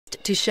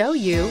to show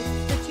you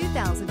the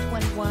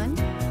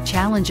 2021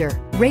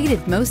 Challenger.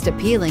 Rated most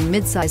appealing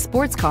midsize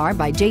sports car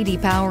by J.D.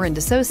 Power and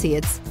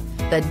Associates,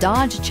 the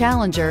Dodge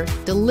Challenger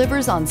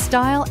delivers on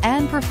style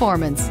and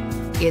performance.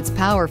 It's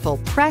powerful,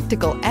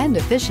 practical, and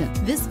efficient.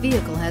 This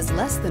vehicle has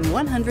less than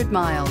 100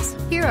 miles.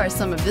 Here are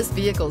some of this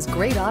vehicle's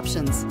great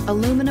options: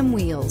 aluminum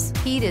wheels,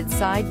 heated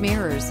side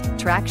mirrors,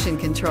 traction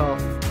control,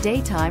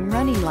 daytime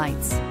running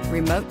lights,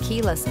 remote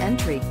keyless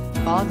entry,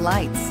 fog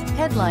lights,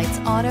 headlights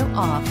auto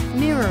off,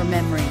 mirror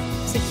memory,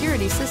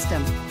 security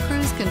system,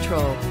 cruise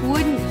control.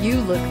 Wouldn't you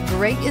look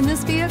great in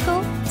this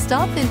vehicle?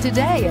 Stop in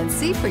today and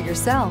see for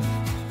yourself.